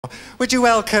Would you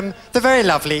welcome the very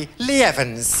lovely Lee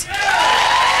Evans? Lee,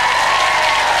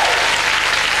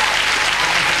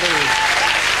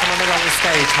 come on the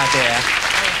stage, my dear.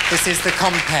 This is the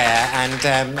compare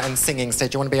and singing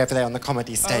stage. You want to be over there on the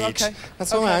comedy stage? Oh, okay.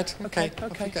 That's all right. Okay.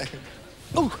 Okay.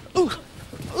 Ooh. Oh.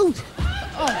 Oh,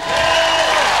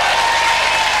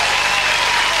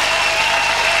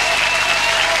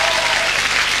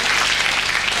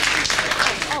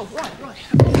 right.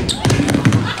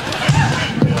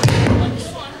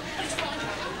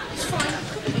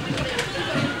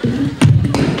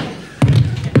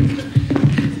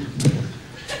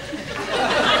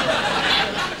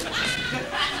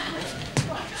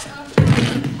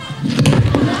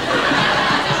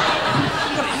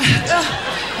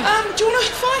 Do you want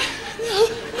to fight? No.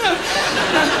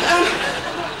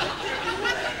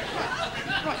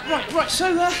 Right.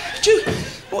 So,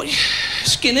 what?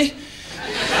 Skinny.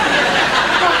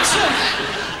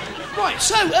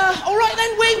 Right. All right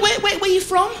then. Where you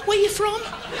from? Where you from?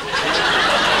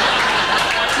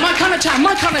 My kind of town.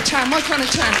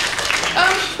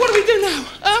 What do we do now?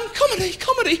 Comedy.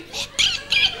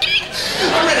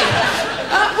 I'm ready.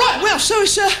 Right. Well, so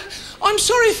it's I'm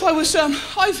sorry if I was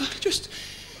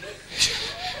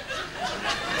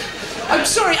I'm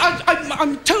sorry,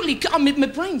 I'm totally, my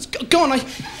brain's gone.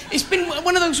 It's been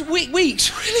one of those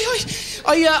weeks. Really,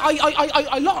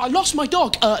 I lost my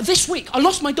dog this week.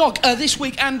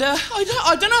 And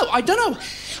I don't know.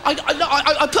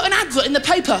 I put an advert in the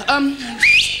paper.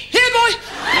 Here, boy.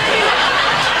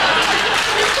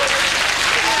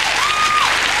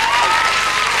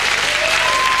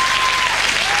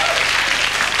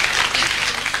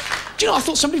 Do you know, I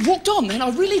thought somebody walked on then, I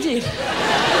really did.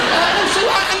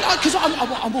 Because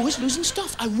I'm always losing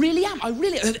stuff. I really am.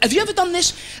 Have you ever done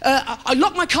this? I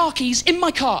locked my car keys in my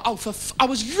car. I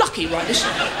was lucky, right?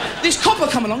 This copper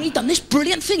come along, he'd done this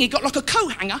brilliant thing. He got like a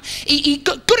coat hanger. He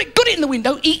got it in the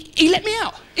window. He let me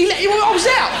out. I was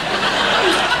out.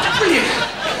 Brilliant.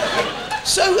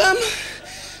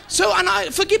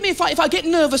 Forgive me if I get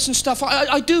nervous and stuff.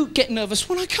 I do get nervous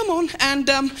when I come on, and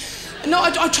no,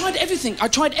 I tried everything. I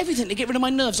tried everything to get rid of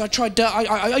my nerves. I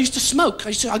used to smoke.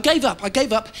 I gave up. I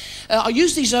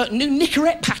used these new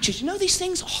Nicorette patches. You know these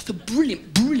things? Oh, they're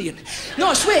brilliant. No,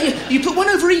 I swear, you put one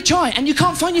over each eye and you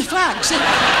can't find your flags.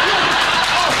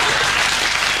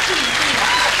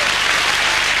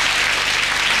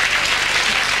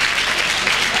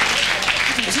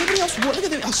 Is anybody else? Look at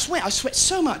that. I sweat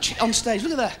so much on stage.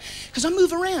 Look at that. Because I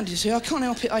move around, you see. I can't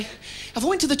help it. If I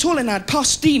went to the toilet and I'd pass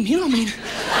steam, you know what I mean?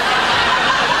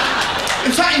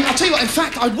 In fact, I'll tell you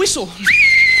what, I'd whistle. How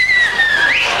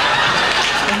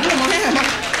warm I am.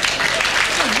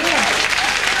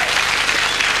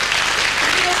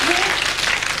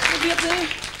 Maybe up there.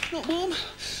 Not warm.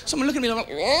 Someone looking at me like,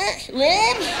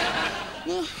 warm?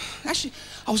 Well, actually,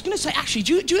 I was going to say,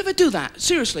 do you ever do that?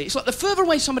 Seriously, it's like the further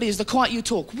away somebody is, the quieter you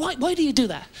talk. Why do you do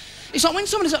that? It's like when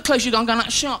somebody's up close, you go, I'm going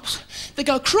like shops. They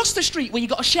go across the street where you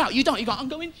got to shout. You don't. You go, I'm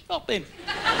going shopping.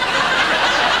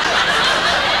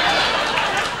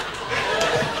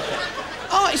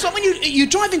 Oh, it's like when you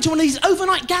drive into one of these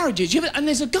overnight garages, and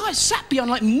there's a guy sat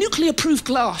behind like nuclear-proof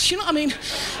glass. You know what I mean?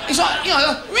 It's like, you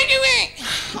know, ring.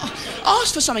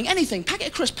 Ask for something, anything. Packet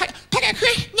of crisps. Packet of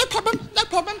crisps. No problem.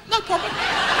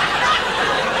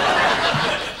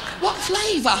 What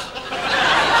flavour?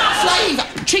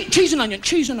 Cheese and onion.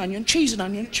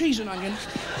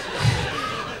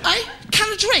 Hey,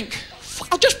 can a drink?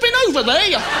 I've just been over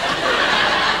there.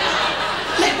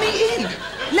 Let me in.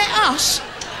 Let us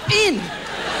in.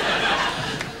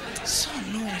 So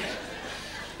annoying.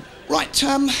 Right,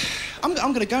 I'm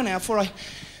going to go now before I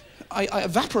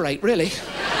evaporate, really.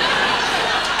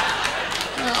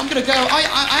 I'm going to go.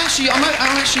 I'm actually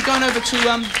going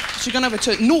over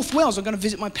to North Wales. I'm going to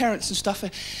visit my parents and stuff.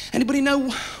 Anybody know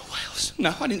Wales?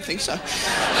 No, I didn't think so.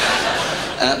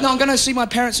 No, I'm going to see my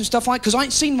parents and stuff because I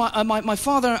ain't seen my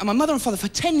father and my mother and father for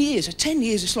 10 years. 10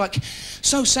 years, it's like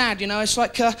so sad, you know. It's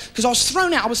like because I was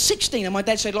thrown out. I was 16, and my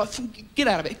dad said, like, get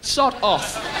out of it, sod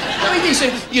off. No, he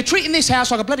said, you're treating this house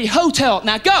like a bloody hotel.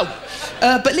 Now go,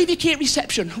 but leave your key at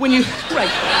reception when you. Great.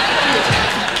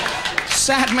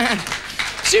 Sad man.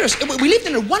 Seriously, we lived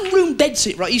in a one-room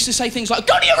bedsit, right? He used to say things like,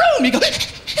 go to your room! You go...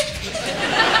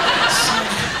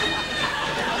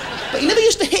 But he never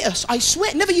used to hit us. I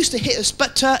swear, never used to hit us,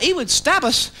 but he would stab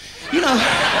us, you know.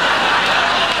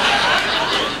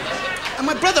 And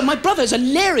my brother's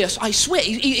hilarious, I swear.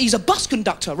 He's a bus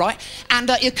conductor, right?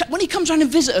 And when he comes around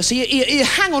and visits us, he'll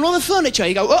hang on all the furniture.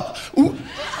 He'll go, oh, ooh.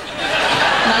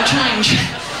 No change.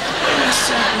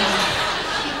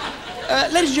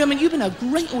 Ladies and gentlemen, you've been a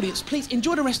great audience. Please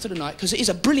enjoy the rest of the night, because it is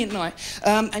a brilliant night.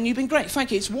 And you've been great.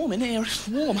 Thank you. It's warm in here. It's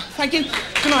warm. Thank you.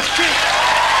 Good night. Cheers.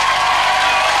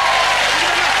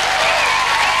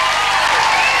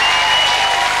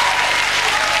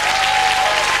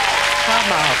 How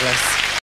marvellous.